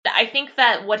I think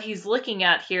that what he's looking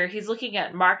at here, he's looking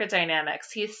at market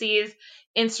dynamics. He sees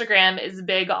Instagram is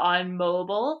big on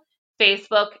mobile,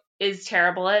 Facebook is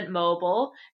terrible at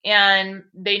mobile, and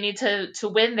they need to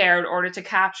win there in order to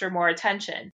capture more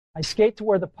attention. I skate to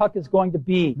where the puck is going to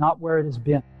be, not where it has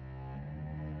been.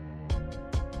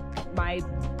 My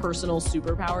personal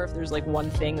superpower, if there's like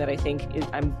one thing that I think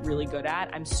I'm really good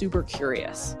at, I'm super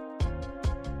curious.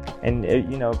 And,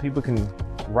 people can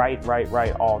write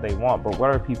all they want, but what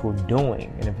are people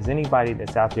doing? And if there's anybody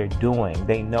that's out there doing,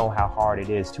 they know how hard it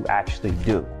is to actually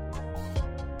do.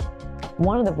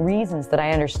 One of the reasons that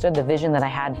I understood the vision that I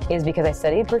had is because I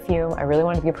studied perfume. I really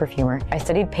wanted to be a perfumer. I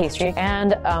studied pastry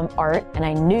and art, and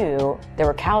I knew there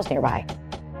were cows nearby.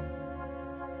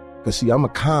 Because see, I'm a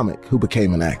comic who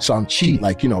became an actor. So I'm cheap.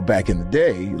 Like, back in the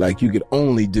day, like you could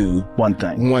only do one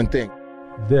thing.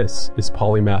 This is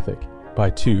Polymathic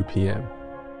by 2 p.m.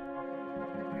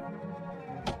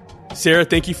 Sarah,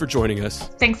 thank you for joining us.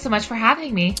 Thanks so much for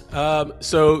having me.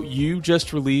 So you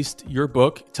just released your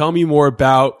book. Tell me more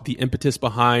about the impetus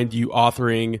behind you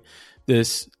authoring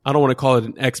this, I don't want to call it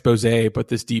an expose, but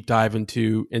this deep dive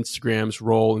into Instagram's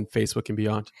role in Facebook and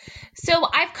beyond. So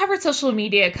I've covered social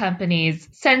media companies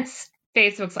since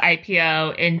Facebook's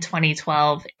IPO in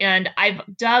 2012, and I've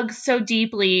dug so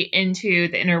deeply into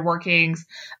the inner workings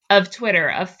of Twitter,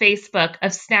 of Facebook,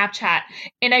 of Snapchat,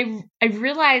 and I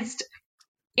realized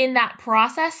in that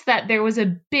process that there was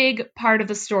a big part of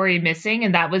the story missing,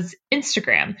 and that was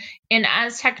Instagram. And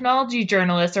as technology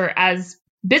journalists, or as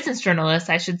business journalists,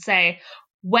 I should say,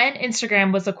 when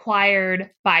Instagram was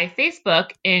acquired by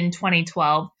Facebook in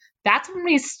 2012, that's when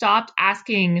we stopped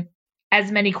asking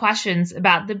as many questions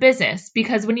about the business.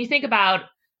 Because when you think about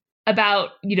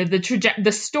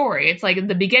the story, it's like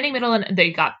the beginning, middle, and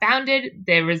they got founded.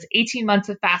 There was 18 months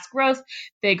of fast growth.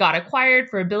 They got acquired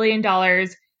for $1 billion.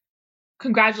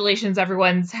 Congratulations,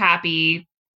 everyone's happy,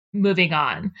 moving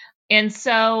on. And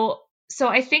so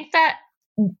I think that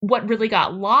what really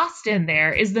got lost in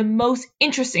there is the most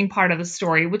interesting part of the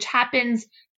story, which happens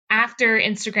after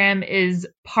Instagram is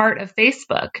part of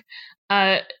Facebook.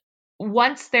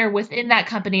 Once they're within that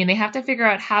company and they have to figure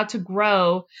out how to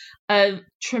grow a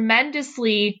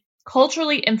tremendously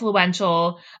culturally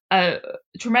influential,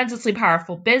 tremendously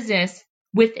powerful business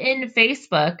within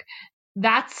Facebook,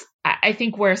 that's, I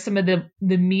think, where some of the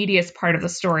meatiest part of the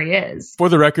story is. For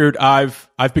the record, I've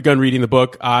begun reading the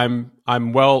book. I'm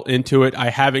well into it. I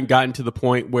haven't gotten to the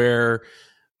point where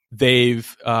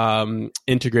they've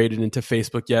integrated into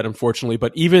Facebook yet, unfortunately.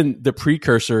 But even the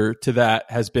precursor to that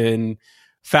has been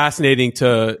fascinating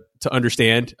to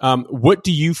understand. What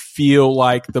do you feel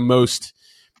like the most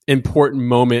important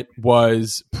moment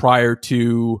was prior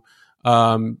to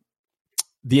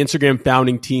the Instagram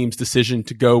founding team's decision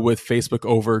to go with Facebook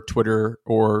over Twitter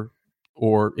or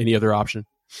any other option?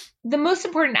 The most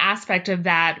important aspect of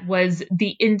that was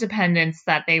the independence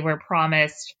that they were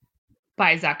promised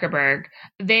by Zuckerberg.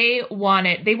 They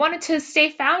wanted to stay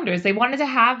founders. They wanted to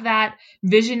have that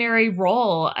visionary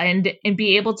role and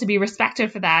be able to be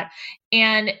respected for that.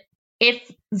 And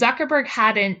if Zuckerberg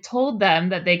hadn't told them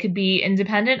that they could be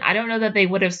independent, I don't know that they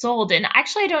would have sold. And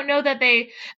actually, I don't know that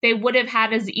they would have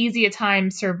had as easy a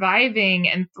time surviving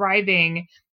and thriving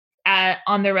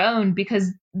on their own,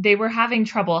 because they were having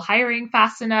trouble hiring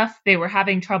fast enough. They were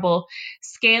having trouble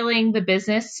scaling the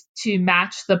business to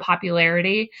match the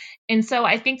popularity. And so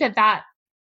I think that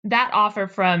offer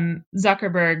from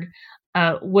Zuckerberg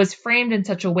was framed in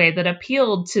such a way that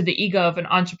appealed to the ego of an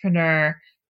entrepreneur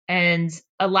and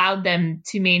allowed them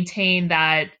to maintain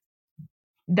that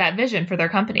vision for their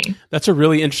company. That's a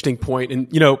really interesting point.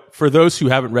 And, for those who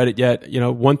haven't read it yet,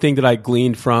 one thing that I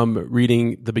gleaned from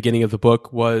reading the beginning of the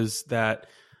book was that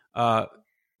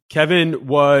Kevin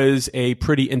was a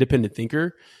pretty independent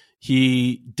thinker.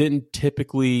 He didn't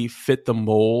typically fit the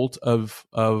mold of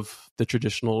the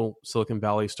traditional Silicon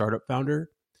Valley startup founder,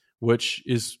 which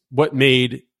is what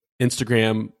made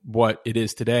Instagram what it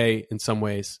is today in some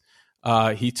ways.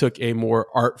 He took a more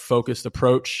art-focused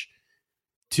approach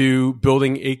to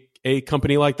building a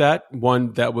company like that,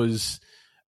 one that was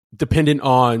dependent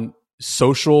on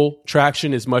social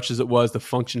traction as much as it was the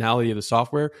functionality of the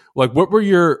software. Like, what were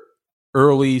your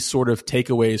early sort of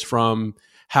takeaways from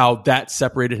how that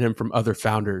separated him from other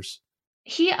founders?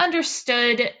 He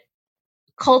understood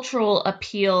cultural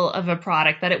appeal of a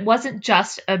product, that it wasn't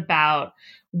just about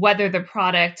whether the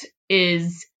product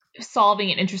is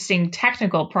solving an interesting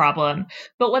technical problem,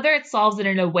 but whether it solves it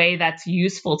in a way that's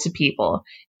useful to people.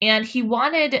 And he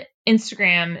wanted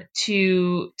Instagram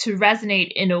to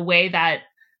resonate in a way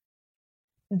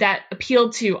that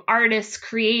appealed to artists,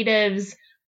 creatives,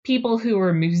 people who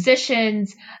were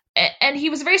musicians, And he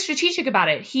was very strategic about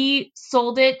it. He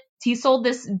sold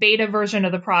this beta version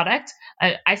of the product.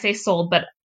 I say sold, but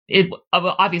it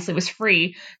obviously was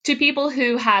free to people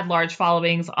who had large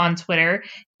followings on Twitter,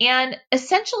 and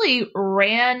essentially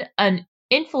ran an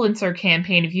influencer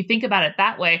campaign. If you think about it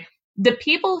that way, the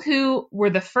people who were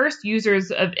the first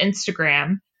users of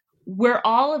Instagram were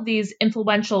all of these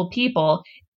influential people.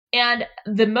 And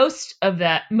the most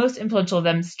influential of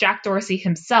them is Jack Dorsey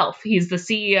himself. He's the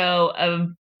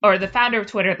the founder of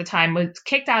Twitter at the time, was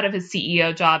kicked out of his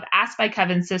CEO job, asked by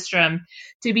Kevin Systrom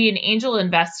to be an angel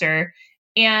investor,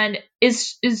 and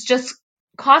is just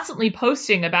constantly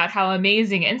posting about how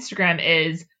amazing Instagram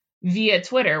is via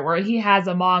Twitter, where he has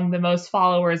among the most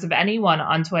followers of anyone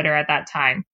on Twitter at that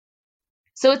time.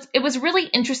 So it was really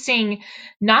interesting,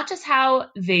 not just how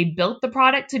they built the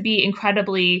product to be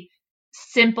incredibly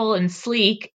simple and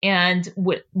sleek and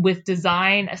with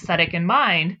design aesthetic in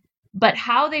mind, but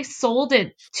how they sold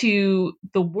it to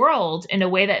the world in a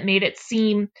way that made it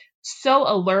seem so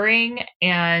alluring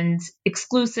and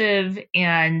exclusive,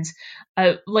 and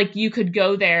like you could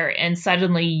go there and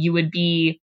suddenly you would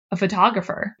be a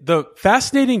photographer. The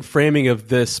fascinating framing of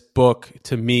this book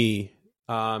to me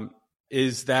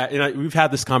is that, and we've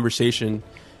had this conversation,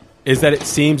 is that it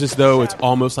seems as though it's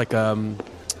almost like a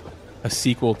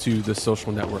sequel to The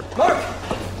Social Network.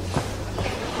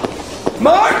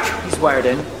 Mark! He's wired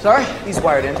in. Sorry? He's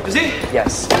wired in. Is he?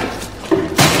 Yes.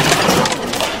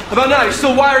 How about now? You're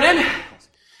still wired in?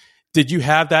 Did you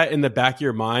have that in the back of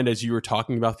your mind as you were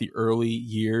talking about the early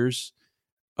years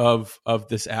of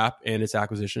this app and its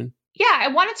acquisition? Yeah, I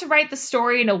wanted to write the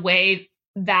story in a way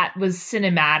that was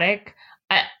cinematic.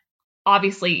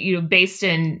 Obviously, based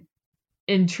in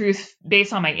truth,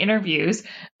 based on my interviews.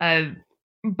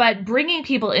 But bringing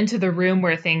people into the room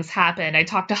where things happen. I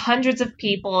talked to hundreds of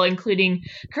people, including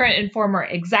current and former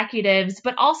executives,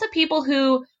 but also people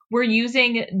who were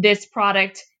using this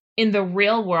product in the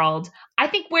real world. I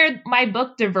think where my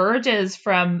book diverges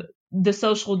from The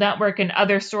Social Network and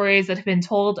other stories that have been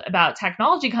told about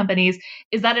technology companies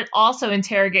is that it also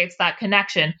interrogates that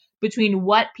connection between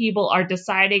what people are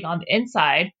deciding on the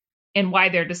inside and why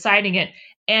they're deciding it,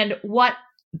 and what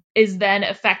is then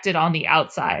affected on the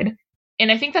outside.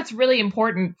 And I think that's really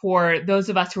important for those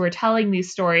of us who are telling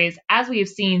these stories, as we have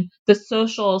seen the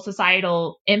social,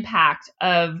 societal impact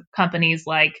of companies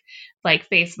like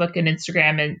Facebook and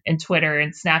Instagram and Twitter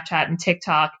and Snapchat and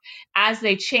TikTok. As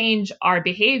they change our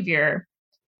behavior,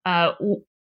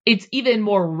 it's even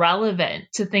more relevant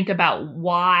to think about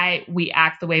why we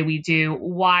act the way we do,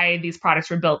 why these products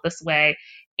were built this way,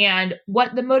 and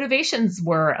what the motivations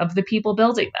were of the people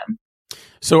building them.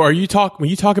 So when you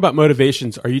talk about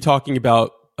motivations, are you talking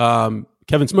about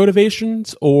Kevin's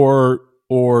motivations or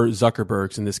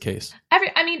Zuckerberg's in this case?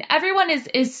 Everyone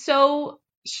is so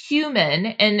human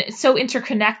and so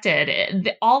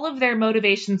interconnected. All of their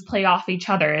motivations play off each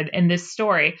other in this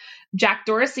story. Jack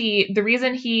Dorsey, the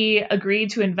reason he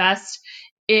agreed to invest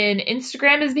in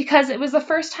Instagram is because it was the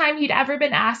first time he'd ever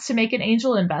been asked to make an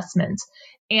angel investment.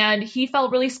 And he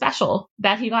felt really special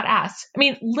that he got asked.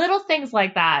 Little things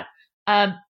like that.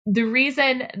 The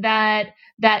reason that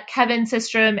Kevin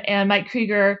Systrom and Mike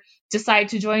Krieger decide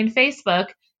to join Facebook,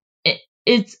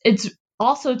 it's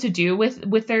also to do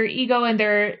with their ego and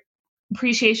their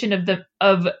appreciation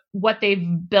of what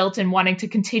they've built and wanting to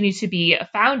continue to be a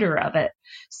founder of it.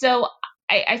 So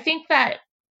I think that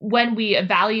when we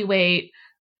evaluate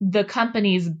the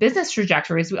company's business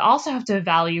trajectories, we also have to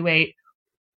evaluate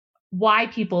why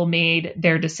people made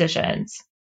their decisions.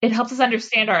 It helps us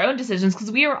understand our own decisions,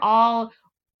 because we are all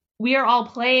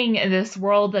playing in this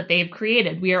world that they've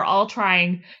created. We are all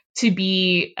trying to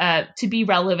be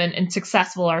relevant and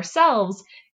successful ourselves,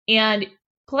 and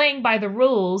playing by the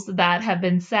rules that have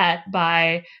been set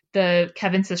by the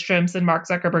Kevin Systroms and Mark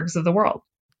Zuckerbergs of the world.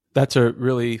 That's a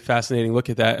really fascinating look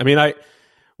at that.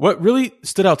 What really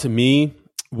stood out to me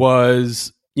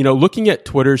was, looking at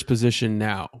Twitter's position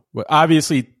now.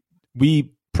 Obviously,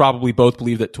 we probably both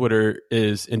believe that Twitter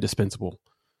is indispensable.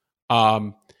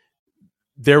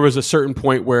 There was a certain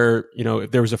point where,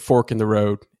 if there was a fork in the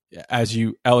road, as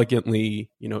you elegantly,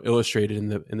 illustrated in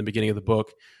the beginning of the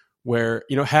book, where,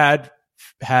 had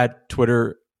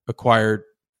Twitter acquired,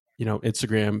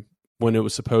 Instagram when it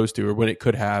was supposed to, or when it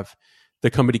could have, the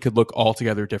company could look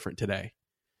altogether different today.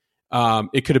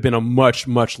 It could have been a much,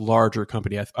 much larger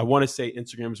company. I want to say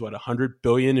Instagram is 100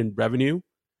 billion in revenue.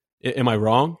 Am I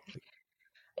wrong?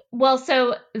 Well,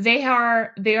 so they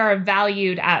are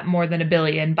valued at more than $1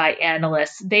 billion by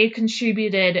analysts. They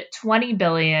contributed $20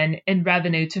 billion in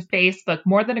revenue to Facebook.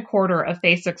 More than a quarter of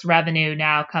Facebook's revenue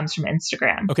now comes from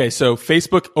Instagram. Okay, so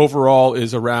Facebook overall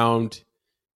is around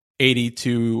 80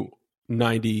 to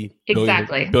 90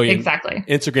 exactly. billion. Exactly.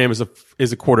 Instagram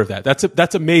is a quarter of that.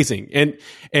 That's amazing.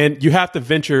 And you have to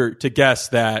venture to guess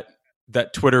that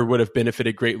Twitter would have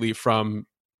benefited greatly from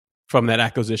that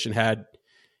acquisition had,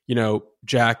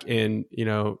 Jack and,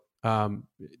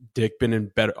 Dick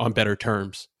been on better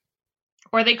terms.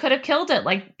 Or they could have killed it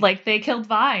like they killed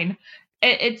Vine.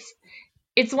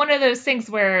 It's one of those things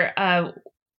where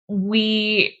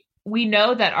we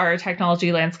know that our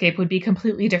technology landscape would be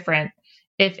completely different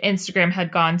if Instagram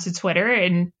had gone to Twitter,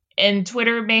 and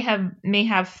Twitter may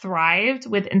have thrived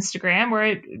with Instagram, or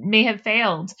it may have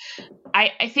failed.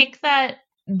 I think that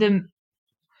the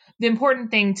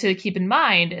important thing to keep in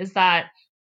mind is that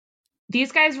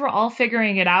these guys were all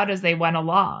figuring it out as they went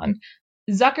along.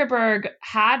 Zuckerberg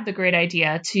had the great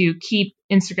idea to keep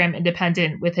Instagram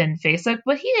independent within Facebook,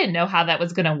 but he didn't know how that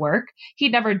was going to work.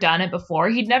 He'd never done it before.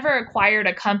 He'd never acquired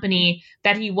a company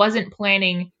that he wasn't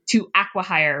planning to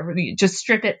acqui-hire, just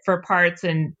strip it for parts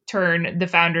and turn the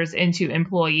founders into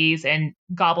employees and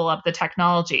gobble up the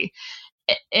technology.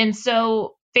 And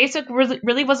so Facebook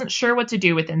really wasn't sure what to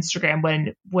do with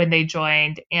Instagram when they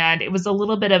joined, and it was a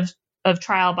little bit of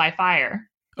trial by fire.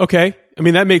 Okay. I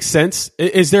mean, that makes sense.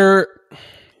 Is there,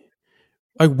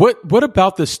 like, what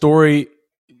about the story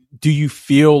do you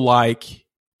feel like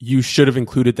you should have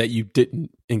included that you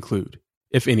didn't include,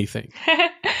 if anything?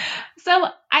 So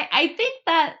I think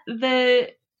that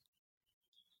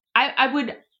I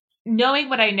would, knowing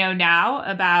what I know now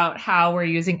about how we're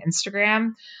using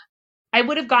Instagram, I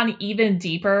would have gone even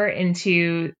deeper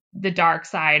into the dark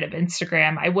side of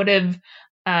Instagram. I would have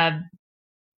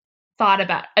thought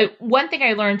about one thing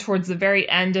I learned towards the very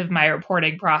end of my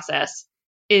reporting process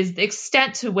is the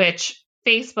extent to which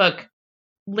Facebook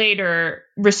later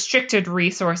restricted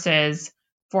resources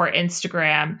for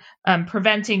Instagram,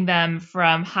 preventing them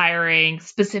from hiring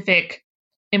specific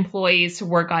employees to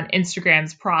work on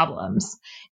Instagram's problems.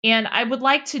 And I would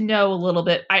like to know a little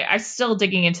bit, I'm still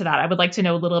digging into that. I would like to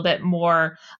know a little bit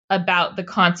more about the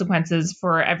consequences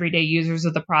for everyday users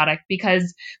of the product,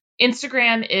 because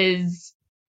Instagram is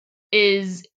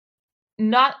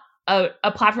not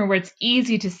a platform where it's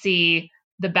easy to see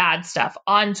the bad stuff.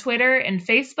 On Twitter and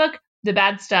Facebook, the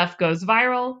bad stuff goes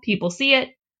viral. People see it.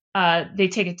 They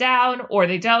take it down or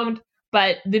they don't,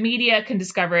 but the media can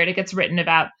discover it. It gets written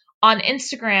about. On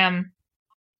Instagram,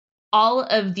 all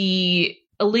of the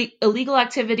illegal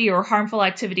activity or harmful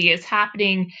activity is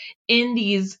happening in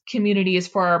these communities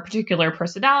for a particular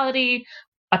personality,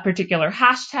 a particular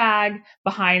hashtag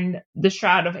behind the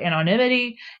shroud of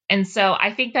anonymity. And so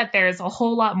I think that there's a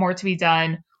whole lot more to be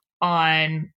done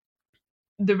on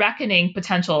the reckoning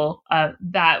potential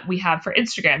that we have for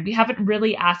Instagram. We haven't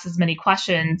really asked as many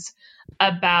questions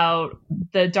about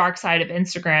the dark side of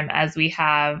Instagram as we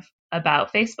have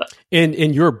about Facebook.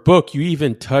 In your book, you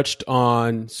even touched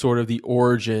on sort of the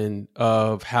origin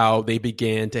of how they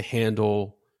began to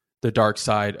handle the dark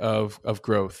side of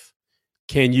growth.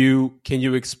 Can you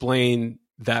explain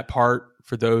that part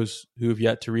for those who have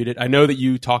yet to read it? I know that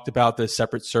you talked about the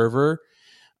separate server,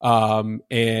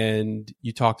 and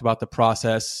you talked about the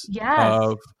process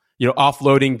of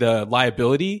offloading the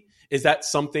liability. Is that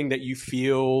something that you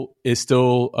feel is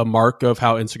still a mark of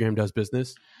how Instagram does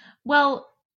business? Well,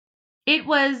 it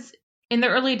was in the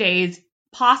early days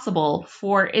possible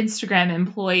for Instagram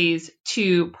employees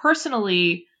to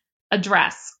personally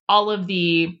address all of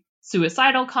the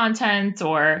suicidal content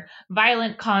or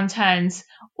violent content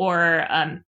or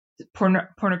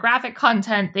pornographic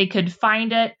content. They could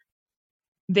find it.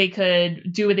 They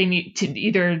could do what they need to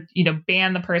either,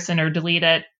 ban the person or delete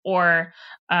it or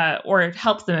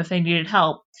help them if they needed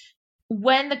help.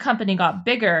 When the company got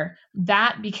bigger,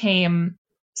 that became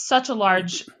such a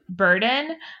large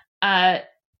burden. And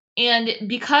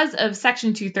because of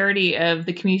Section 230 of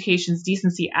the Communications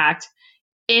Decency Act,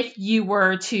 if you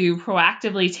were to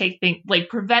proactively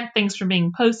prevent things from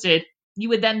being posted, you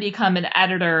would then become an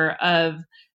editor of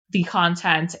the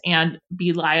content and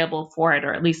be liable for it,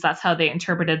 or at least that's how they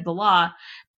interpreted the law.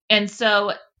 And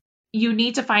so you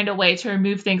need to find a way to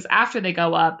remove things after they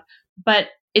go up, but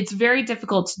it's very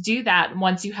difficult to do that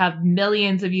once you have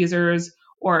millions of users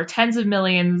or tens of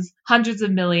millions, hundreds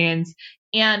of millions.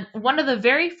 And one of the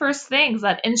very first things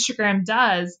that Instagram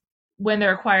does when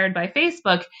they're acquired by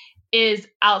Facebook is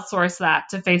outsource that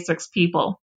to Facebook's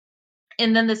people.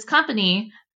 And then this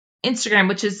company, Instagram,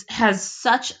 which has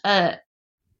such a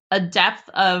depth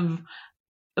of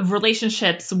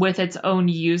relationships with its own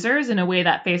users in a way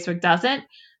that Facebook doesn't,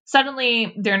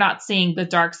 suddenly they're not seeing the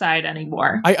dark side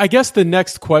anymore. I guess the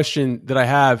next question that I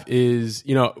have is,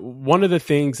 one of the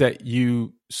things that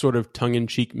you sort of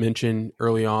tongue-in-cheek mentioned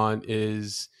early on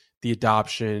is the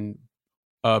adoption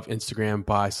of Instagram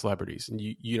by celebrities. And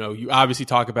you obviously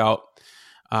talk about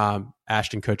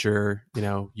Ashton Kutcher,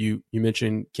 you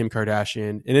mentioned Kim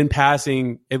Kardashian, and in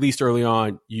passing, at least early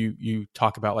on, you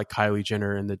talk about like Kylie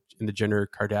Jenner and the Jenner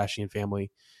Kardashian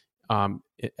family,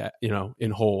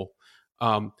 in whole.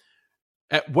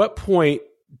 At what point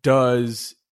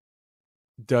does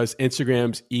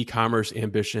Instagram's e-commerce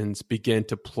ambitions begin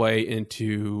to play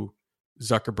into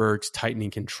Zuckerberg's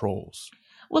tightening controls?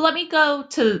 Well, let me go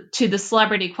to the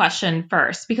celebrity question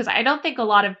first, because I don't think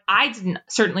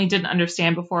certainly didn't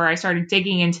understand before I started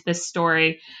digging into this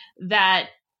story that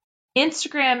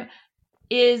Instagram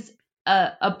is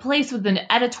a place with an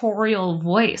editorial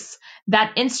voice,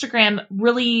 that Instagram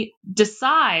really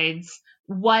decides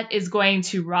what is going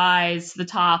to rise to the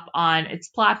top on its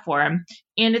platform.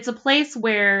 And it's a place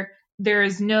where there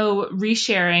is no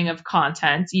resharing of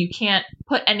content. You can't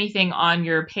put anything on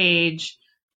your page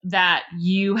that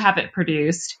you haven't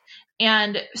produced.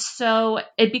 And so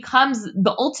it becomes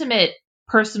the ultimate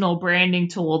personal branding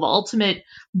tool, the ultimate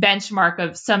benchmark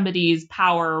of somebody's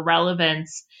power or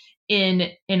relevance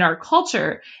in our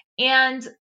culture. And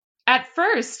at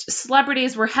first,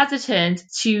 celebrities were hesitant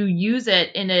to use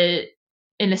it in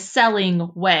a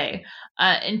selling way.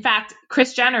 In fact,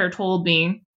 Kris Jenner told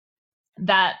me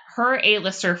that her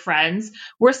A-lister friends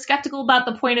were skeptical about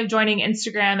the point of joining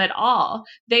Instagram at all.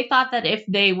 They thought that if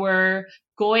they were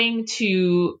going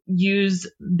to use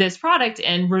this product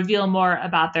and reveal more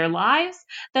about their lives,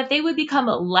 that they would become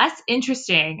less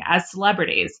interesting as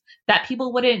celebrities, that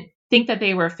people wouldn't think that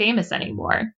they were famous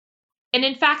anymore. And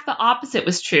in fact, the opposite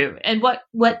was true. And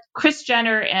what Kris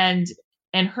Jenner and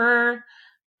her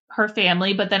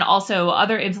family, but then also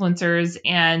other influencers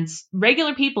and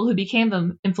regular people who became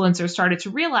the influencers started to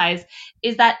realize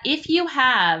is that if you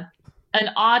have an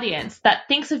audience that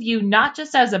thinks of you not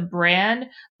just as a brand,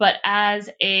 but as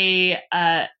a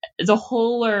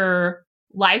wholer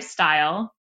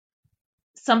lifestyle,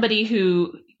 somebody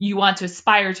who you want to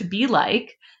aspire to be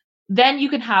like, then you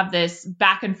can have this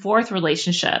back and forth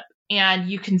relationship. And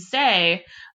you can say,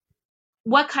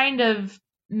 what kind of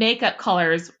makeup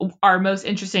colors are most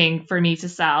interesting for me to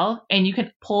sell? And you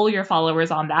can poll your followers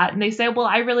on that. And they say, well,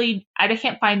 I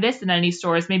can't find this in any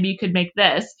stores. Maybe you could make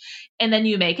this. And then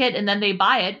you make it, and then they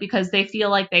buy it because they feel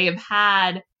like they have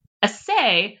had a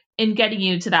say in getting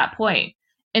you to that point.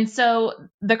 And so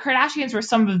the Kardashians were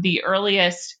some of the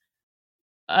earliest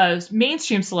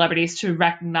mainstream celebrities to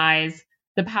recognize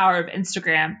the power of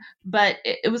Instagram. But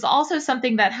it was also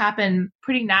something that happened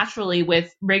pretty naturally with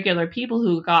regular people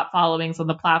who got followings on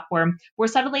the platform, where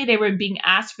suddenly they were being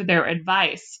asked for their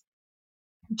advice.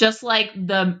 Just like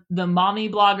the mommy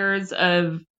bloggers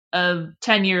of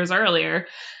 10 years earlier,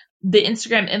 the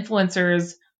Instagram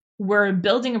influencers were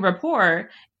building a rapport,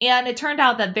 and it turned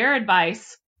out that their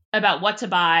advice about what to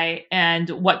buy and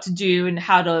what to do and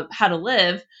how to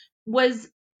live was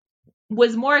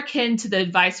more akin to the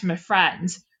advice from a friend,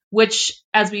 which,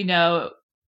 as we know,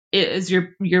 is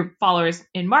your followers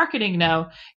in marketing know,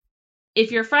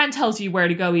 if your friend tells you where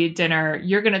to go eat dinner,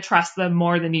 you're going to trust them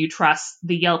more than you trust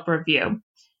the Yelp review.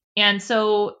 And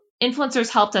so influencers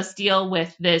helped us deal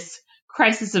with this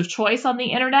crisis of choice on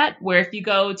the internet, where if you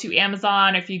go to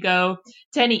Amazon, or if you go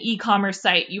to any e-commerce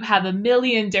site, you have a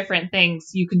million different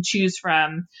things you can choose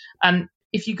from.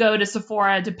 If you go to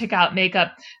Sephora to pick out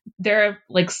makeup, there are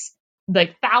like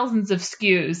thousands of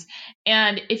SKUs.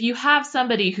 And if you have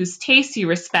somebody whose taste you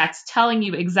respect telling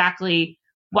you exactly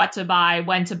what to buy,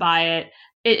 when to buy it,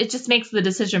 it just makes the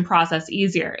decision process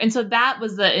easier. And so that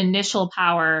was the initial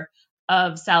power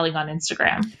of selling on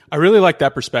Instagram. I really like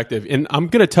that perspective. And I'm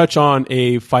going to touch on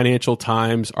a Financial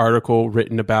Times article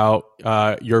written about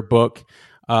your book.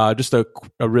 Just a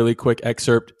really quick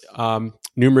excerpt.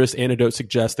 Numerous anecdotes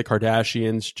suggest the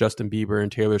Kardashians, Justin Bieber, and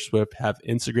Taylor Swift have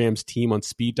Instagram's team on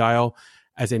speed dial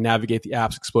as they navigate the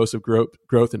app's explosive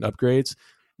growth and upgrades.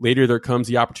 Later, there comes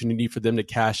the opportunity for them to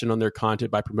cash in on their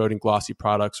content by promoting glossy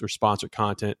products or sponsored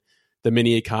content. The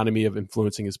mini economy of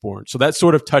influencing is born. So that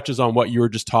sort of touches on what you were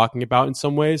just talking about in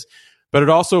some ways, but it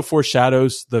also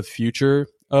foreshadows the future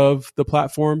of the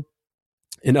platform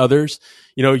and others.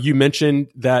 You mentioned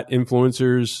that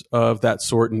influencers of that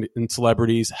sort and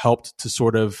celebrities helped to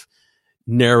sort of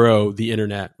narrow the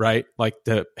internet, right? Like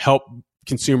to help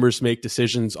consumers make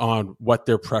decisions on what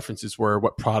their preferences were,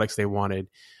 what products they wanted.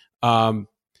 Do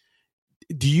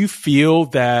you feel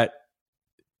that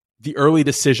the early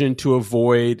decision to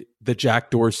avoid the Jack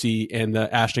Dorsey and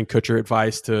the Ashton Kutcher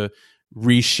advice to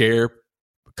reshare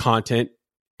content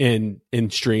in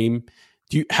stream,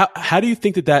 how do you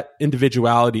think that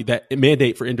individuality, that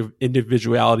mandate for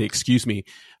individuality,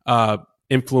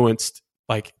 influenced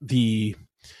like the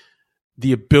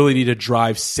the ability to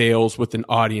drive sales with an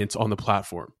audience on the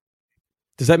platform.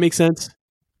 Does that make sense?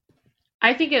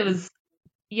 I think it was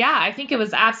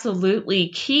absolutely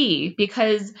key,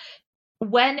 because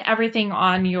when everything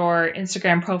on your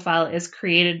Instagram profile is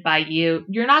created by you,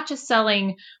 you're not just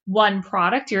selling one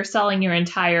product, you're selling your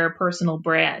entire personal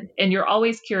brand. And you're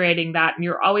always curating that, and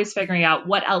you're always figuring out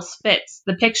what else fits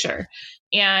the picture.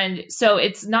 And so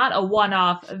it's not a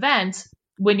one-off event.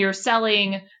 When you're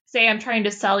selling, say I'm trying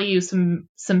to sell you some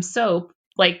soap,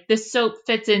 like this soap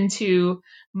fits into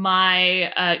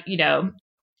my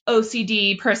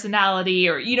OCD personality,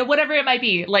 or whatever it might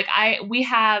be. Like we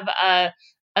have a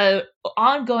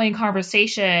ongoing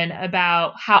conversation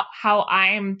about how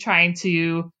I'm trying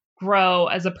to grow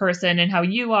as a person and how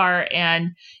you are,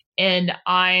 and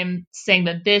I'm saying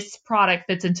that this product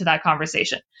fits into that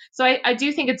conversation. So I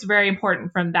do think it's very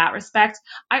important from that respect.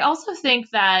 I also think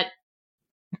that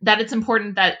it's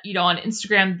important that, on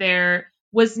Instagram, there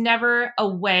was never a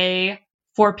way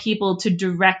for people to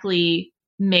directly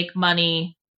make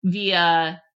money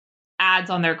via ads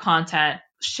on their content,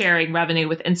 sharing revenue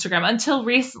with Instagram until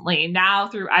recently. Now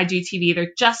through IGTV,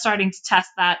 they're just starting to test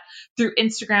that. Through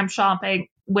Instagram shopping,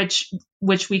 which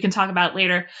we can talk about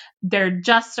later, they're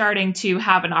just starting to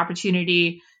have an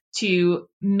opportunity to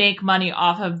make money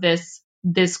off of this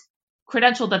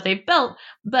credential that they've built.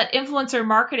 But influencer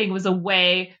marketing was a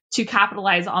way to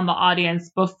capitalize on the audience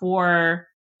before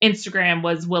Instagram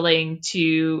was willing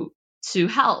to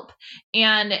help.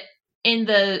 And in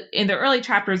the early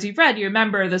chapters you've read, you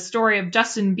remember the story of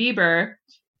Justin Bieber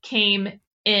came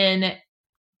in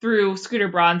through Scooter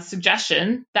Braun's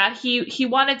suggestion that he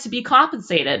wanted to be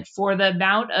compensated for the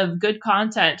amount of good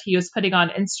content he was putting on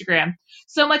Instagram.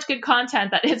 So much good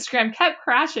content that Instagram kept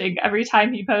crashing every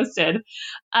time he posted.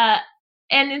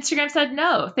 And Instagram said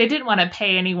no, they didn't want to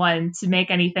pay anyone to make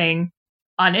anything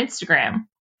on Instagram.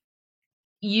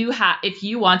 If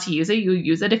you want to use it, you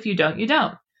use it. If you don't, you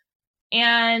don't.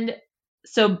 And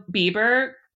so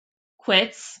Bieber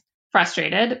quits,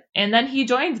 frustrated, and then he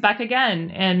joins back again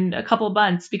in a couple of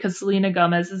months because Selena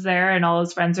Gomez is there and all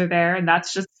his friends are there, and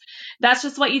that's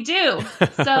just what you do.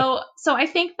 So I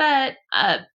think that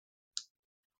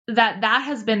that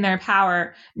has been their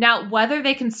power. Now, whether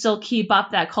they can still keep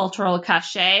up that cultural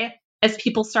cachet as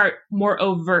people start more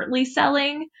overtly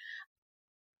selling,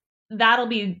 that'll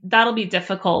be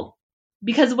difficult.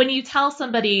 Because when you tell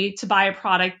somebody to buy a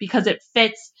product because it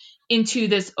fits into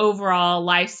this overall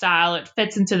lifestyle, it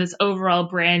fits into this overall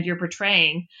brand you're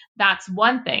portraying, that's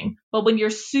one thing. But when you're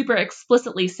super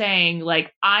explicitly saying,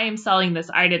 like, I am selling this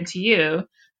item to you,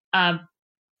 that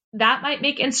might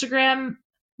make Instagram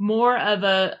more of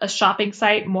a shopping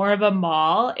site, more of a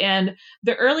mall. And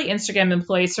the early Instagram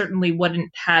employees certainly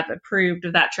wouldn't have approved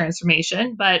of that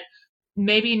transformation. But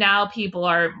maybe now people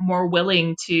are more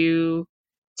willing to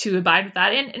abide with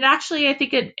that. And actually, I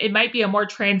think it might be a more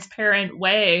transparent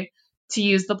way to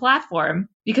use the platform,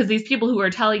 because these people who are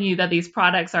telling you that these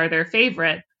products are their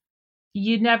favorite,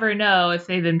 you never know if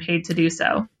they've been paid to do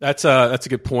so. That's a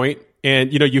good point.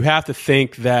 And, you have to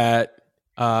think that,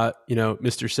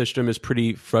 Mr. System is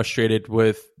pretty frustrated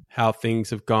with how things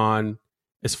have gone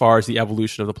as far as the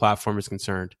evolution of the platform is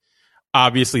concerned.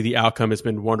 Obviously, the outcome has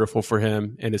been wonderful for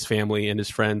him and his family and his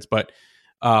friends, but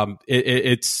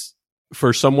it's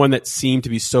for someone that seemed to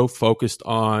be so focused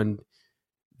on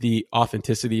the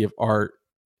authenticity of art,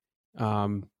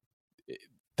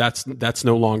 that's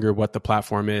no longer what the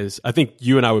platform is. I think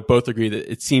you and I would both agree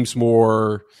that it seems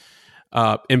more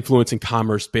influence and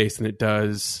commerce based than it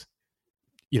does,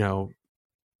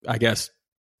 I guess,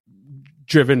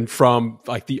 driven from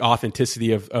like the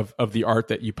authenticity of the art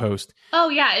that you post. Oh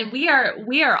yeah, and we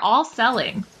are all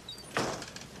selling.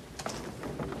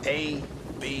 A,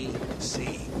 B,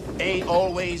 C. A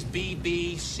always be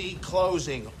B, C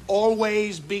closing.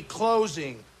 Always be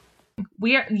closing.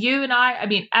 You and I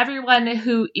mean,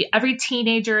 every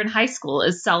teenager in high school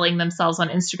is selling themselves on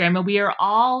Instagram, and we are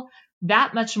all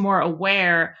that much more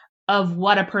aware of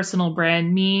what a personal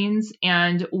brand means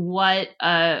and what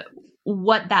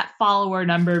that follower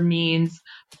number means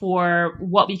for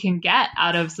what we can get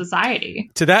out of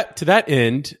society. To that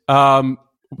end,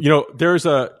 there's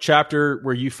a chapter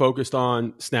where you focused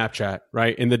on Snapchat,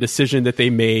 right? And the decision that they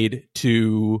made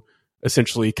to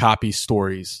essentially copy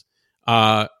stories.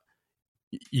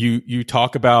 You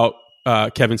talk about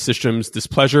Kevin System's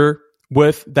displeasure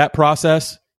with that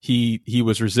process. He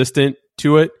was resistant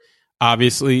to it.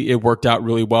 Obviously, it worked out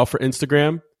really well for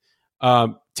Instagram.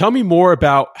 Tell me more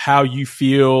about how you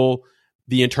feel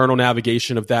the internal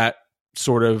navigation of that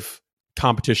sort of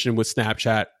competition with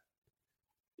Snapchat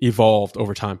evolved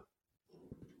over time.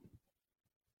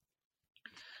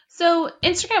 So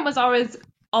Instagram was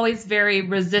always very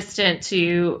resistant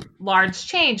to large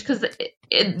change because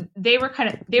they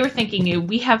were thinking,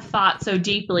 we have thought so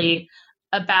deeply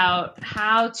about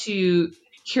how to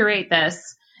curate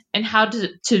this and how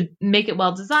to make it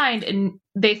well designed, and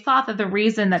they thought that the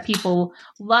reason that people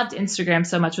loved Instagram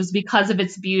so much was because of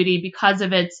its beauty, because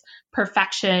of its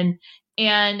perfection.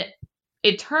 And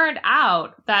it turned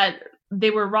out that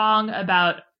they were wrong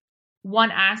about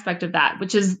one aspect of that,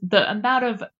 which is the amount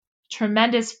of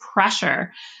tremendous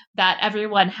pressure that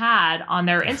everyone had on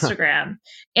their Instagram.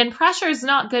 And pressure is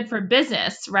not good for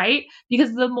business, right?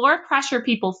 Because the more pressure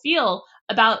people feel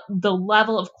about the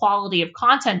level of quality of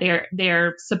content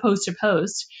they're supposed to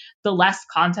post, the less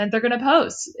content they're going to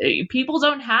post. People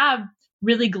don't have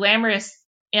really glamorous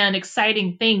and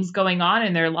exciting things going on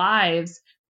in their lives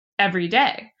every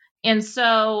day. And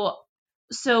so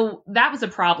that was a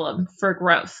problem for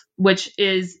growth, which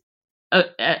is,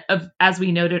 as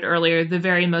we noted earlier, the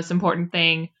very most important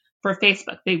thing for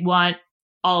Facebook. They want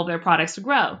all of their products to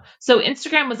grow. So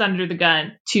Instagram was under the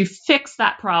gun to fix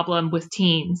that problem with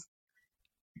teens.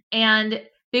 And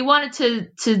they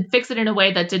wanted to fix it in a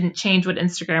way that didn't change what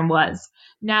Instagram was.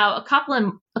 Now, a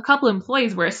couple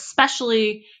employees were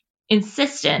especially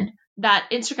insistent that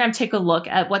Instagram take a look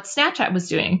at what Snapchat was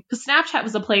doing. Because Snapchat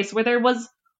was a place where there was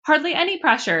hardly any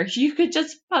pressure. You could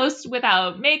just post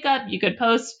without makeup. You could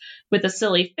post with a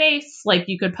silly face. Like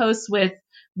you could post with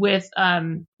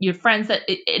your friends and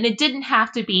it didn't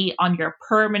have to be on your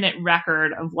permanent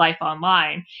record of life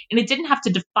online. And it didn't have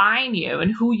to define you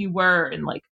and who you were. And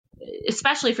like,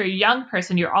 especially for a young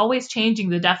person, you're always changing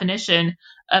the definition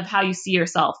of how you see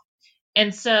yourself.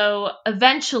 And so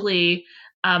eventually,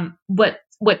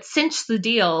 what cinched the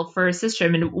deal for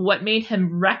Systrom and what made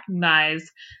him recognize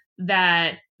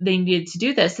that they needed to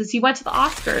do this is he went to the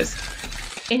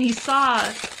Oscars and he saw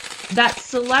that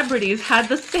celebrities had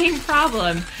the same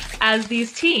problem as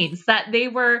these teens, that they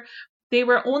were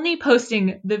only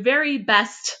posting the very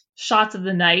best shots of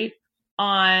the night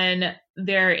on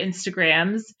their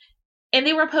Instagrams, and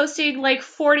they were posting like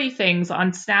 40 things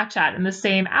on Snapchat in the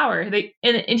same hour.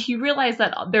 And he realized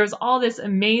that there's all this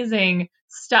amazing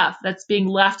stuff that's being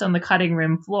left on the cutting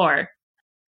room floor.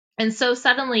 And so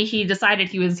suddenly he decided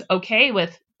he was okay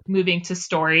with moving to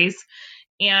stories,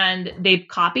 and they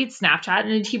copied Snapchat,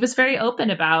 and he was very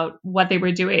open about what they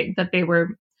were doing, that they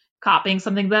were copying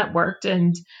something that worked.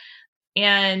 And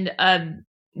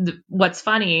what's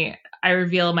funny, I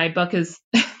reveal in my book, is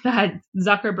that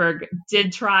Zuckerberg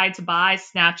did try to buy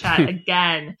Snapchat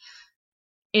again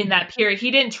in that period. He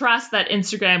didn't trust that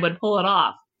Instagram would pull it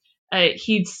off.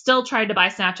 He still tried to buy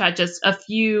Snapchat just a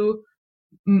few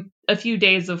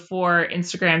days before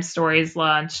Instagram stories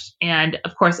launched. And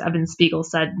of course, Evan Spiegel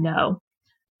said no.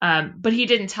 But he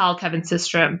didn't tell Kevin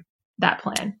Systrom that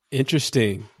plan.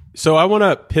 Interesting. So I want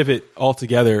to pivot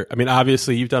altogether. I mean,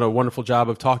 obviously, you've done a wonderful job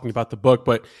of talking about the book,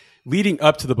 but leading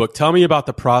up to the book, tell me about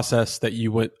the process that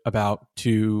you went about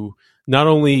to not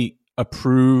only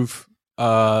approve,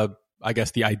 I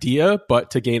guess, the idea,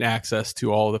 but to gain access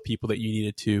to all the people that you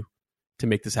needed to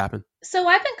make this happen. So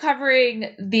I've been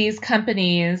covering these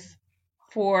companies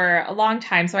for a long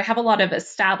time, so I have a lot of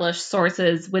established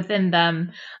sources within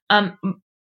them. And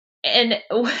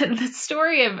the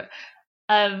story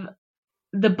of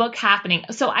the book happening.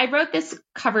 So I wrote this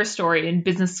cover story in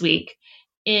Business Week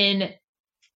in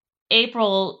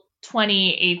April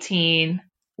 2018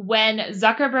 when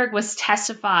Zuckerberg was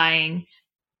testifying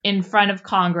in front of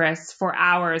Congress for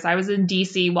hours. I was in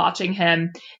DC watching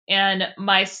him, and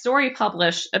my story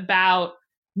published about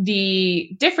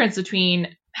the difference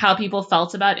between how people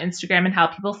felt about Instagram and how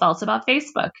people felt about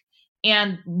Facebook,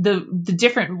 and the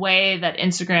different way that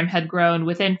Instagram had grown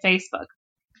within Facebook.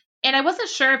 And I wasn't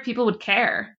sure if people would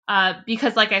care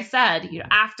because, like I said,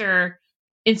 after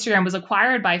Instagram was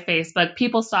acquired by Facebook,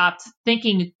 people stopped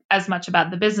thinking as much about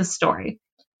the business story.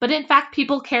 But in fact,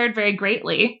 people cared very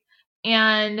greatly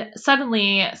and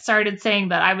suddenly started saying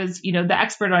that I was, the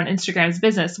expert on Instagram's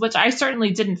business, which I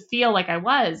certainly didn't feel like I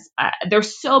was.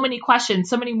 There's so many questions,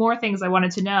 so many more things I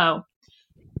wanted to know.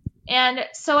 And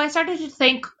so I started to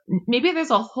think maybe there's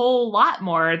a whole lot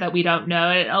more that we don't know,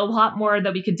 and a lot more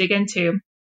that we could dig into.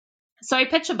 So I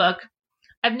pitch a book.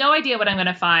 I have no idea what I'm going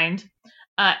to find.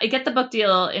 I get the book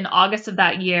deal in August of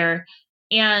that year,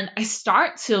 and I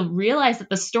start to realize that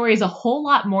the story is a whole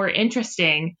lot more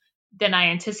interesting than I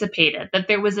anticipated, that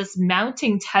there was this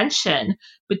mounting tension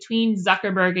between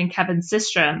Zuckerberg and Kevin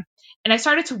Systrom. And I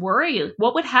started to worry,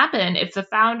 what would happen if the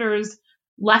founders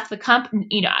left the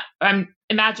company?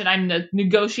 imagine I'm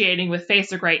negotiating with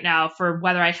Facebook right now for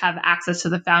whether I have access to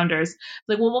the founders.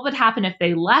 Like, well, what would happen if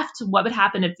they left? What would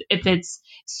happen if there's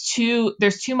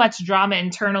too much drama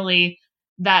internally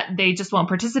that they just won't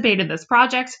participate in this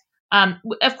project?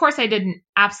 Of course, I didn't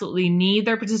absolutely need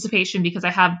their participation because I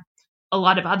have a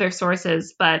lot of other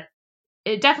sources, but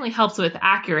it definitely helps with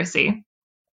accuracy.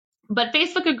 But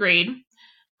Facebook agreed,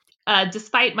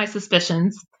 despite my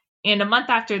suspicions. And a month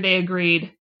after they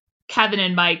agreed, Kevin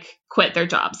and Mike quit their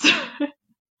jobs. So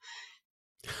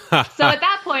at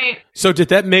that point... So did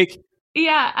that make...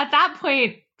 Yeah, at that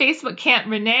point, Facebook can't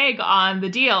renege on the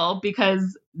deal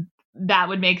because that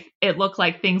would make it look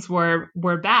like things were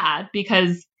bad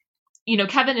because,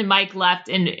 Kevin and Mike left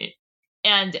and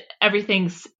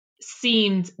everything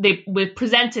seemed, they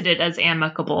presented it as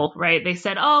amicable, right? They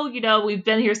said, oh, we've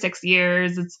been here 6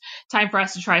 years. It's time for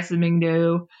us to try something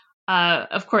new.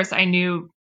 Of course, I knew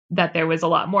that there was a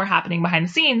lot more happening behind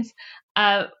the scenes.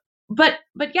 But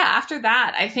yeah, after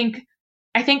that, I think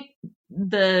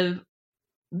the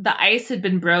ice had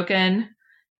been broken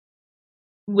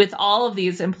with all of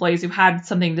these employees who had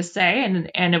something to say,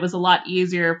 and it was a lot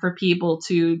easier for people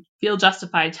to feel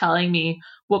justified telling me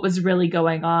what was really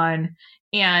going on.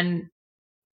 And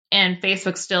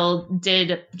Facebook still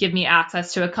did give me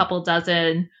access to a couple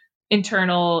dozen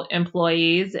internal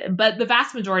employees, but the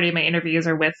vast majority of my interviews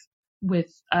are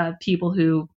with people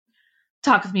who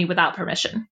talk with me without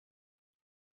permission.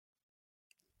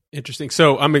 Interesting.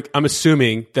 So I'm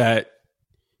assuming that.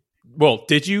 Well,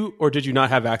 did you or did you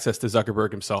not have access to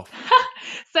Zuckerberg himself?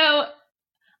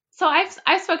 So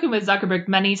I've spoken with Zuckerberg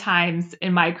many times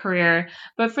in my career,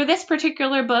 but for this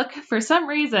particular book, for some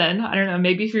reason, I don't know,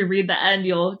 maybe if you read the end,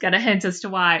 you'll get a hint as to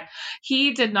why,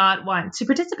 he did not want to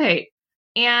participate.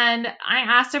 And I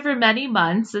asked over many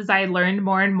months as I learned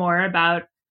more and more about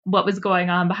what was going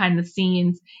on behind the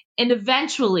scenes. And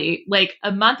eventually, like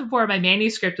a month before my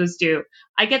manuscript was due,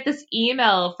 I get this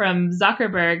email from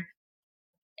Zuckerberg.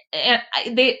 And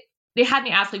they had me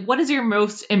ask, like, what is your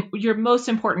most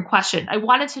important question? I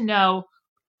wanted to know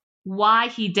why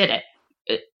he did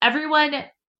it. Everyone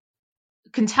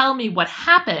can tell me what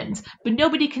happened, but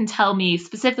nobody can tell me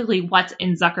specifically what's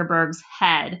in Zuckerberg's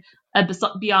head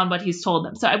beyond what he's told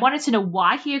them. So I wanted to know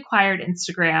why he acquired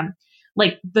Instagram,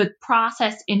 like the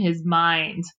process in his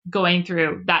mind going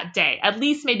through that day. At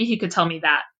least maybe he could tell me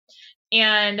that.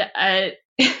 And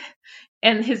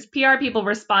and his PR people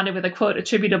responded with a quote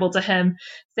attributable to him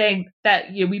saying that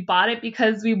we bought it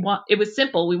because it was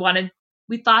simple.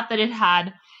 We thought that it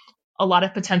had a lot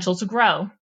of potential to grow.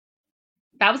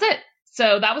 That was it.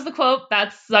 So that was the quote.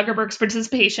 That's Zuckerberg's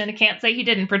participation. I can't say he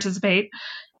didn't participate.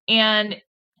 And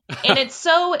it's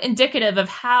so indicative of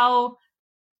how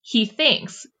he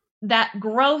thinks that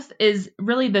growth is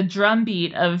really the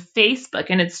drumbeat of Facebook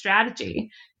and its strategy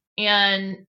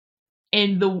and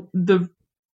the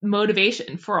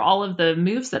motivation for all of the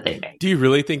moves that they make. Do you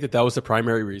really think that was the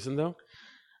primary reason, though?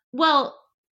 Well,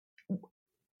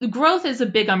 growth is a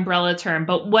big umbrella term,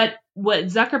 but what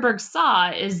Zuckerberg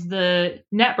saw is the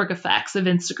network effects of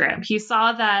Instagram. He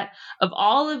saw that of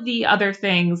all of the other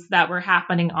things that were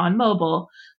happening on mobile,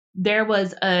 there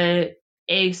was a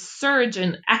surge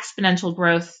in exponential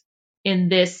growth in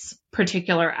this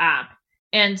particular app.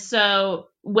 And so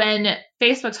when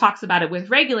Facebook talks about it with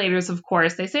regulators, of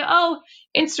course, they say, oh,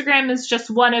 Instagram is just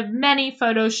one of many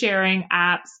photo sharing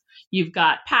apps. You've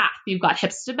got Path, you've got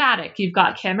Hipstamatic, you've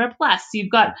got Camera Plus,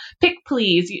 you've got Pick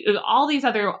Please, all these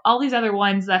other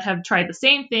ones that have tried the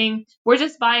same thing. We're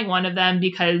just buying one of them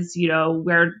because,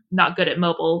 we're not good at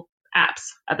mobile apps.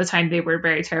 At the time, they were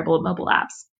very terrible at mobile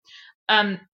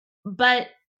apps. But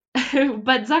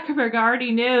Zuckerberg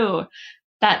already knew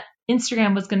that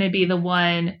Instagram was going to be the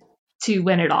one to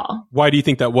win it all. Why do you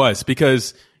think that was?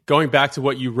 Because going back to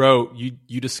what you wrote,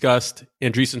 you discussed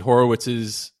Andreessen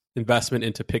Horowitz's investment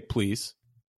into Pick Please,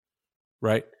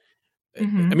 right?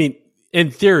 Mm-hmm. I mean, in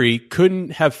theory,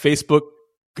 couldn't have Facebook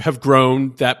have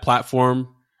grown that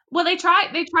platform? Well, they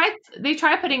tried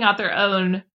putting out their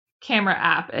own camera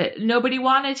app. Nobody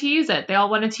wanted to use it. They all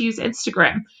wanted to use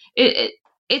Instagram.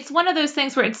 It's one of those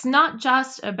things where it's not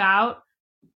just about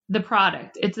the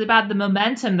product. It's about the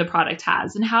momentum the product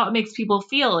has and how it makes people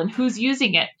feel and who's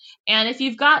using it. And if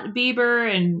you've got Bieber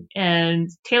and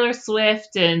Taylor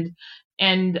Swift and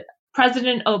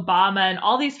President Obama and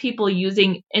all these people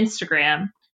using Instagram,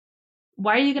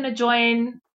 why are you going to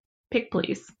join Pick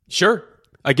Please? Sure.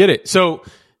 I get it. So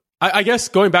I guess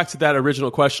going back to that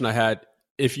original question I had,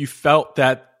 if you felt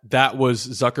that was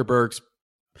Zuckerberg's,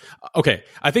 okay,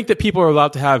 I think that people are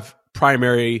allowed to have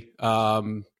primary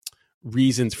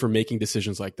reasons for making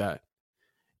decisions like that.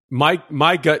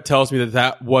 My gut tells me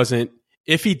that wasn't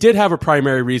if he did have a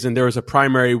primary reason, there was a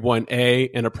primary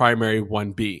 1A and a primary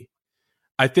 1B.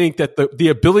 I think that the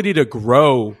ability to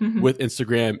grow with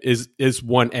Instagram is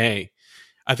 1A.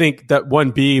 I think that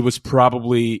 1B was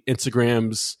probably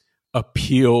Instagram's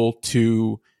appeal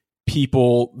to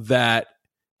people that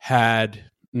had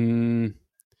the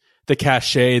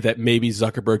cachet that maybe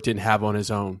Zuckerberg didn't have on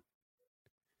his own.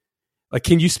 Like,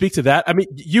 can you speak to that? I mean,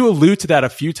 you allude to that a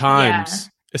few times,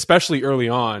 especially early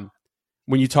on,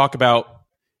 when you talk about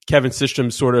Kevin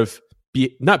Systrom's sort of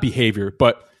not behavior,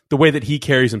 but the way that he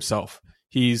carries himself.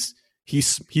 He's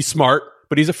smart,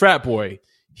 but he's a frat boy.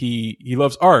 He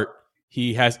loves art.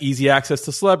 He has easy access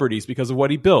to celebrities because of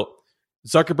what he built.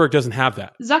 Zuckerberg doesn't have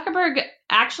that. Zuckerberg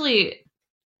actually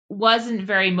wasn't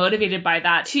very motivated by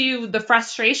that, to the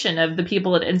frustration of the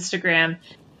people at Instagram.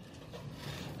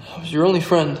 I was your only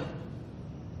friend.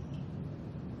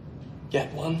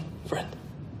 Yet one friend.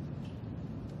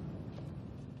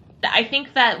 I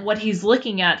think that what he's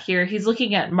looking at here, he's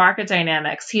looking at market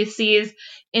dynamics. He sees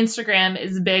Instagram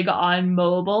is big on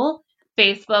mobile.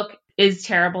 Facebook is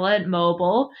terrible at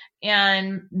mobile,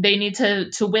 and they need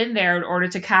to win there in order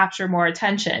to capture more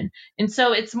attention. And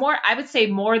so it's more, I would say,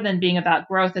 more than being about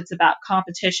growth, it's about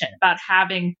competition, about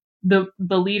having the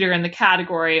leader in the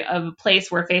category of a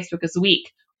place where Facebook is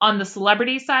weak. On the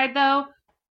celebrity side, though,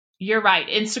 you're right.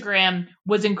 Instagram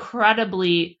was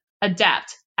incredibly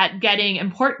adept at getting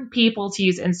important people to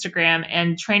use Instagram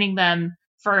and training them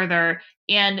further.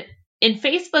 And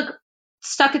Facebook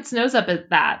stuck its nose up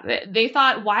at that. They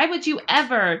thought, why would you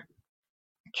ever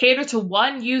cater to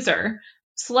one user,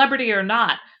 celebrity or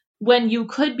not, when you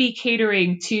could be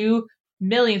catering to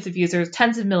millions of users,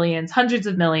 tens of millions, hundreds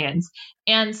of millions?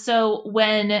 And so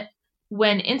when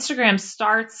Instagram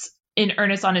starts in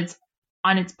earnest on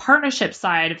its partnership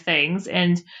side of things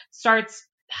and starts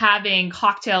having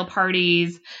cocktail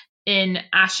parties in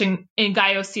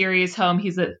Gaio Siri's home.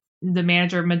 He's the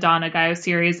manager of Madonna. Gaio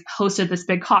Siri hosted this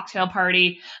big cocktail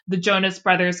party. The Jonas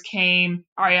Brothers came.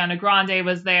 Ariana Grande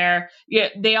was there. Yeah,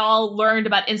 they all learned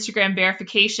about Instagram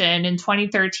verification in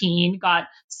 2013, got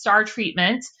star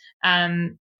treatment.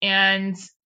 And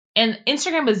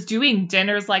Instagram was doing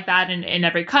dinners like that in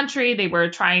every country. They were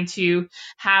trying to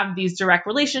have these direct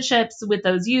relationships with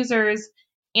those users.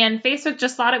 And Facebook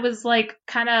just thought it was like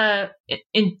kind of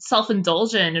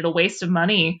self-indulgent and a waste of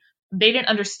money. They didn't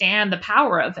understand the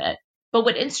power of it. But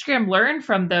what Instagram learned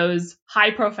from those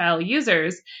high-profile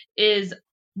users is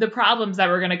the problems that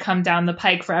were going to come down the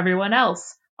pike for everyone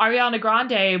else. Ariana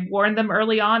Grande warned them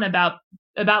early on about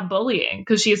bullying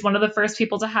because she's one of the first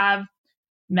people to have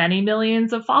many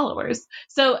millions of followers.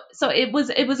 So it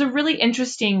was a really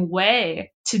interesting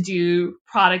way to do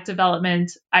product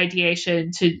development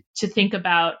ideation, to think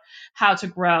about how to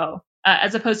grow,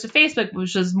 as opposed to Facebook,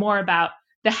 which was more about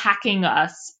the hacking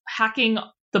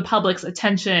the public's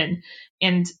attention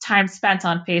and time spent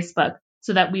on Facebook,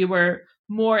 so that we were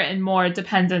more and more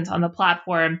dependent on the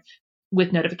platform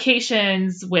with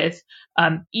notifications, with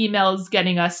emails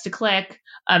getting us to click.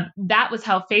 That was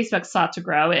how Facebook sought to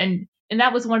grow. And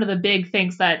that was one of the big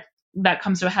things that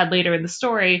comes to a head later in the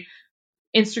story,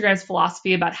 Instagram's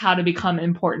philosophy about how to become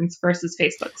important versus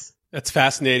Facebook's. That's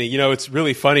fascinating. It's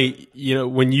really funny.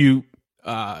 When you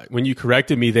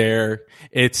corrected me there,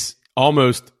 it's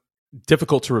almost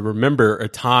difficult to remember a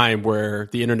time where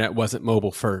the internet wasn't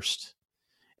mobile first,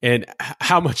 and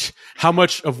how much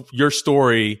of your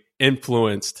story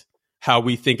influenced how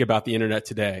we think about the internet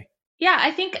today. Yeah,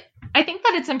 I think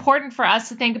that it's important for us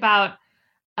to think about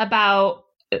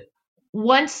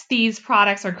once these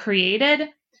products are created,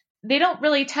 they don't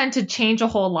really tend to change a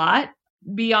whole lot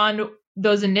beyond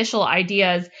those initial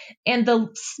ideas, and the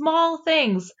small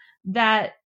things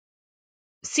that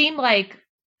seem like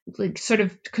sort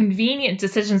of convenient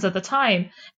decisions at the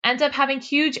time end up having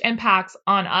huge impacts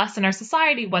on us and our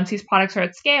society once these products are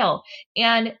at scale.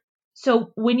 And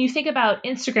so when you think about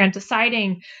Instagram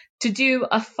deciding to do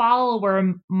a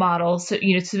follower model, so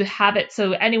to have it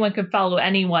so anyone can follow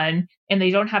anyone and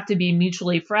they don't have to be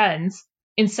mutually friends,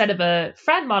 instead of a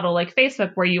friend model like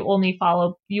Facebook where you only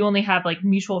have like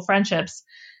mutual friendships,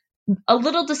 a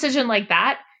little decision like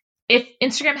that, if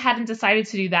Instagram hadn't decided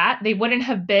to do that, they wouldn't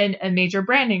have been a major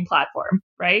branding platform,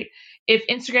 right? If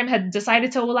Instagram had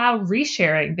decided to allow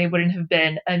resharing, they wouldn't have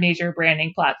been a major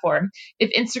branding platform.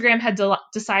 If Instagram had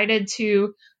decided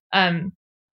to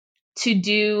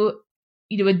do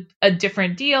a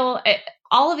different deal,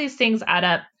 all of these things add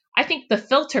up. I think the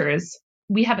filters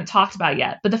we haven't talked about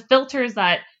yet, but the filters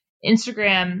that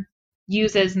Instagram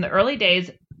uses in the early days,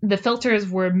 the filters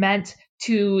were meant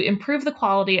to improve the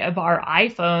quality of our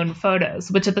iPhone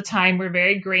photos, which at the time were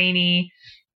very grainy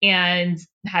and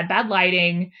had bad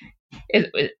lighting.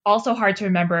 It's also hard to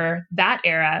remember that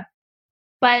era.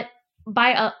 But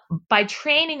by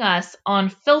training us on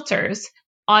filters,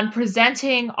 on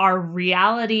presenting our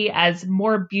reality as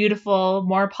more beautiful,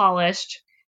 more polished,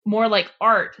 more like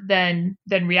art than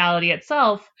reality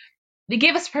itself, they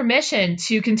gave us permission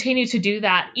to continue to do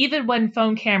that even when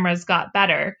phone cameras got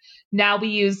better. Now we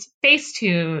use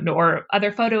Facetune or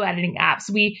other photo editing apps.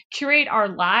 We curate our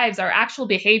lives, our actual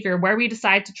behavior, where we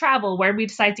decide to travel, where we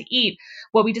decide to eat,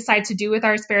 what we decide to do with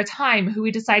our spare time, who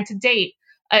we decide to date.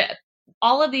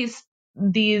 All of these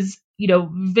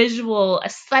visual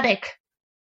aesthetic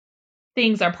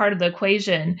things are part of the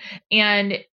equation.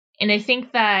 And I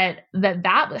think that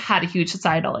had a huge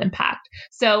societal impact.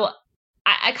 So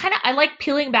I like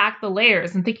peeling back the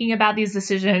layers and thinking about these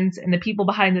decisions and the people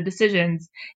behind the decisions,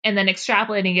 and then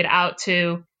extrapolating it out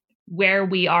to where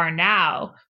we are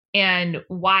now and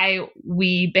why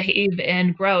we behave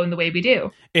and grow in the way we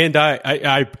do. And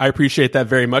I appreciate that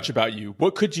very much about you.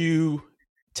 What could you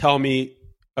tell me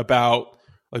about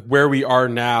like where we are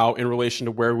now in relation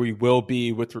to where we will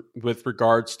be with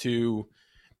regards to,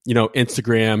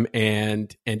 Instagram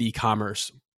and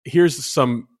e-commerce? Here's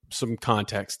some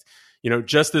context.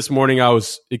 Just this morning I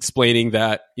was explaining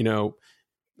that,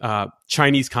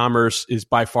 Chinese commerce is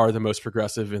by far the most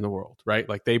progressive in the world, right?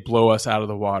 Like they blow us out of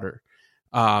the water.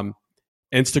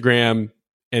 Instagram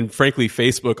and frankly,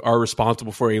 Facebook are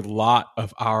responsible for a lot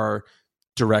of our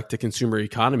direct to consumer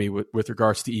economy with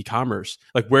regards to e-commerce.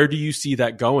 Like, where do you see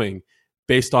that going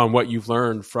based on what you've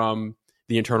learned from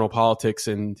the internal politics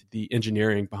and the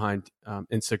engineering behind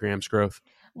Instagram's growth?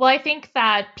 Well, I think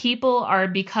that people are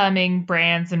becoming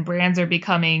brands and brands are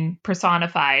becoming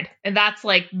personified. And that's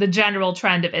like the general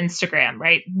trend of Instagram,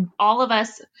 right? All of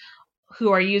us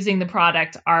who are using the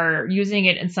product are using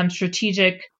it in some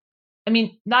strategic,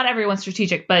 not everyone's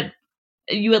strategic, but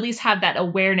you at least have that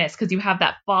awareness because you have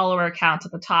that follower count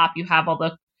at the top. You have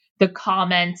all the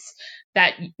comments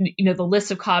that, the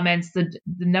list of comments, the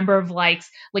number of likes,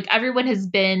 like everyone has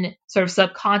been sort of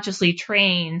subconsciously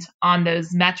trained on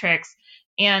those metrics.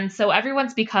 And so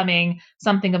everyone's becoming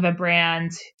something of a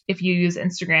brand if you use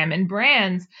Instagram, and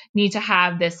brands need to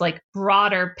have this like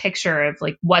broader picture of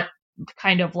like what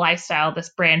kind of lifestyle this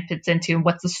brand fits into and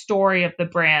what's the story of the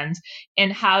brand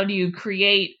and how do you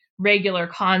create regular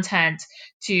content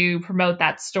to promote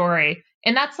that story.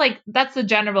 And that's the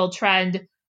general trend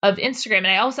of Instagram. And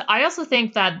I also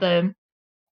think that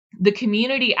the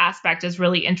community aspect is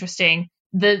really interesting.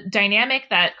 The dynamic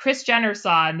that Kris Jenner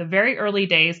saw in the very early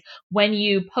days, when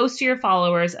you post to your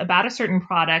followers about a certain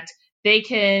product, they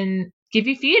can give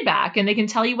you feedback and they can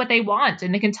tell you what they want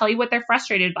and they can tell you what they're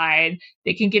frustrated by. And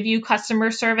they can give you customer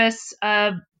service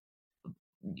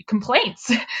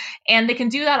complaints, and they can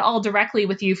do that all directly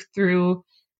with you through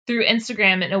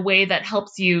Instagram in a way that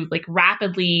helps you like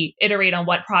rapidly iterate on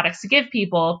what products to give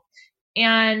people.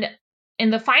 And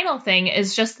the final thing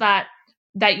is just that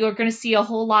you're going to see a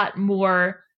whole lot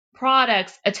more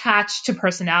products attached to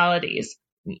personalities.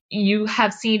 You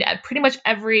have seen pretty much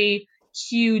every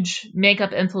huge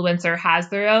makeup influencer has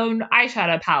their own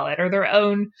eyeshadow palette or their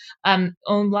own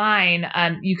line.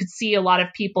 You could see a lot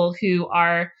of people who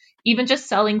are even just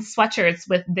selling sweatshirts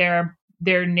with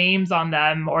their names on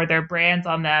them or their brands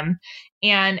on them.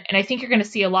 And I think you're going to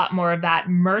see a lot more of that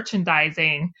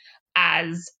merchandising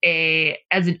as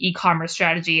an e-commerce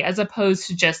strategy, as opposed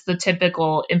to just the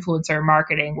typical influencer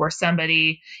marketing where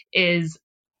somebody is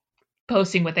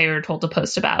posting what they were told to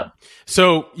post about.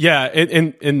 So yeah,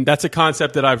 and that's a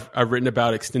concept that I've written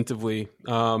about extensively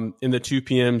in the 2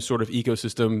 p.m. sort of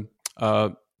ecosystem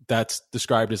that's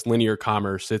described as linear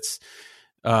commerce. It's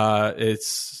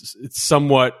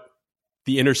somewhat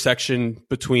the intersection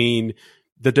between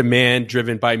the demand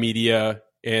driven by media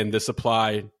and the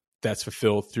supply that's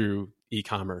fulfilled through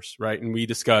e-commerce, right? And we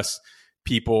discuss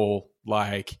people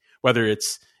like whether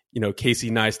it's Casey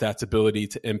Neistat's ability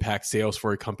to impact sales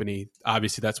for a company.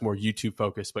 Obviously, that's more YouTube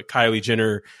focused. But Kylie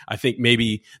Jenner, I think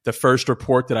maybe the first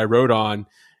report that I wrote on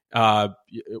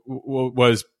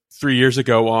was 3 years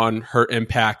ago on her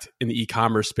impact in the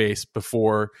e-commerce space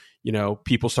before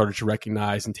people started to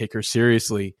recognize and take her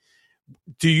seriously.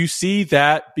 Do you see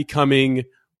that becoming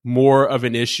more of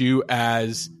an issue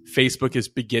as Facebook is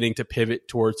beginning to pivot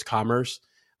towards commerce?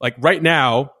 Like right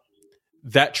now,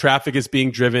 that traffic is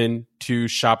being driven to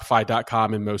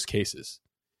Shopify.com in most cases.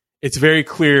 It's very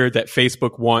clear that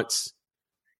Facebook wants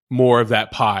more of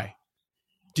that pie.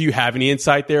 Do you have any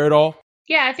insight there at all?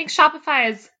 Yeah, I think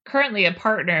Shopify is currently a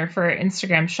partner for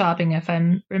Instagram shopping, if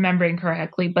I'm remembering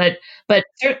correctly. But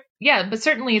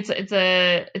certainly it's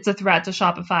a threat to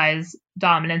Shopify's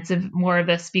dominance if more of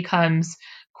this becomes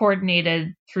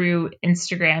coordinated through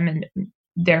Instagram. And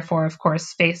therefore, of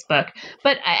course, Facebook.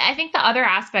 But I think the other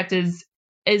aspect is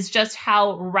just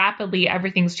how rapidly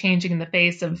everything's changing in the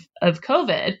face of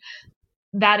COVID,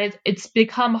 that it's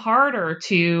become harder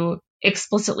to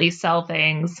explicitly sell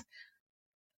things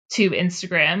to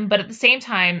Instagram. But at the same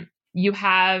time, you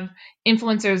have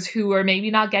influencers who are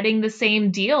maybe not getting the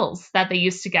same deals that they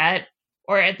used to get,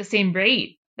 or at the same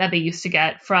rate that they used to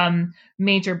get from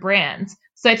major brands.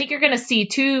 So I think you're going to see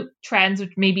two trends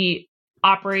which may be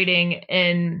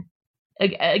operating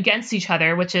against each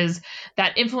other, which is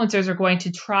that influencers are going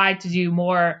to try to do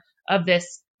more of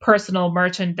this personal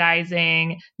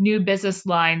merchandising, new business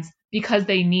lines, because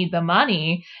they need the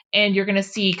money. And you're going to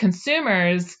see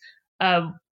consumers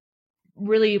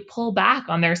really pull back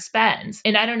on their spend.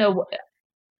 And I don't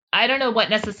know what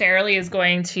necessarily is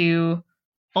going to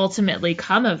ultimately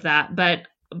come of that, but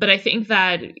I think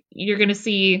that you're going to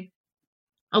see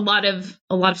a lot of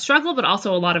struggle, but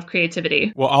also a lot of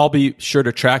creativity. Well, I'll be sure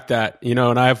to track that, and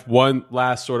I have one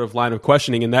last sort of line of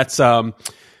questioning, and that's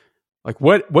like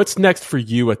what's next for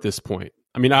you at this point?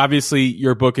 I mean, obviously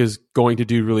your book is going to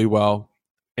do really well,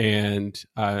 and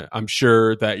I'm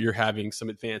sure that you're having some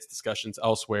advanced discussions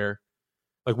elsewhere.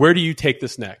 Like, where do you take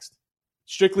this next?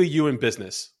 Strictly you in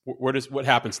business. What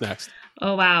happens next?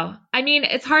 Oh, wow. I mean,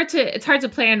 it's hard to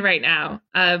plan right now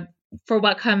for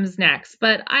what comes next.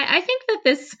 But I think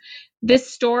that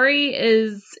this story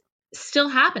is still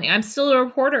happening. I'm still a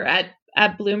reporter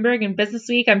at Bloomberg and Business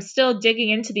Week. I'm still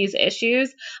digging into these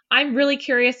issues. I'm really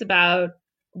curious about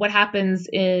what happens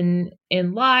in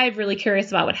live, really curious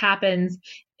about what happens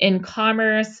in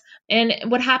commerce, and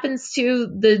what happens to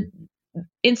the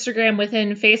Instagram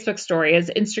within Facebook story as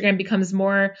Instagram becomes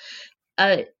more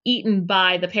eaten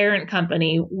by the parent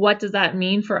company. What does that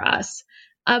mean for us?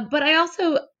 But I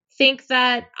also think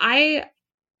that I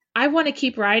want to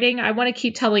keep writing. I want to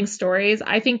keep telling stories.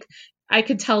 I think I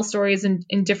could tell stories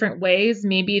in different ways.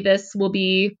 Maybe this will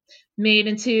be made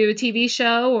into a TV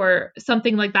show or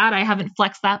something like that. I haven't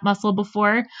flexed that muscle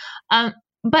before.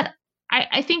 But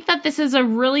I think that this is a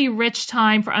really rich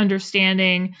time for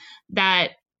understanding that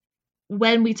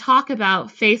when we talk about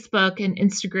Facebook and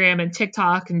Instagram and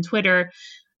TikTok and Twitter,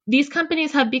 these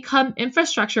companies have become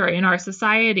infrastructure in our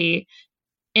society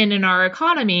and in our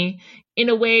economy in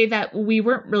a way that we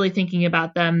weren't really thinking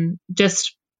about them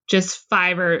just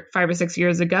 5 or 6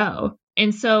 years ago.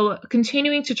 And so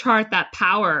continuing to chart that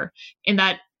power and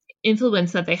that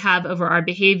influence that they have over our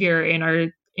behavior in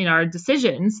our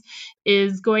decisions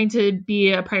is going to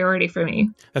be a priority for me.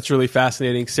 That's really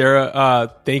fascinating.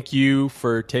 Sarah, thank you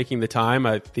for taking the time.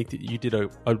 I think that you did a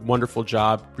wonderful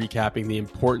job recapping the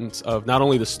importance of not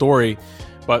only the story,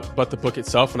 but the book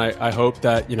itself. And I hope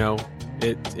that,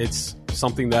 it's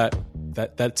something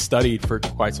that's studied for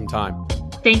quite some time.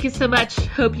 Thank you so much.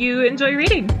 Hope you enjoy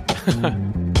reading.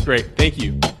 Great. Thank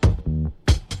you.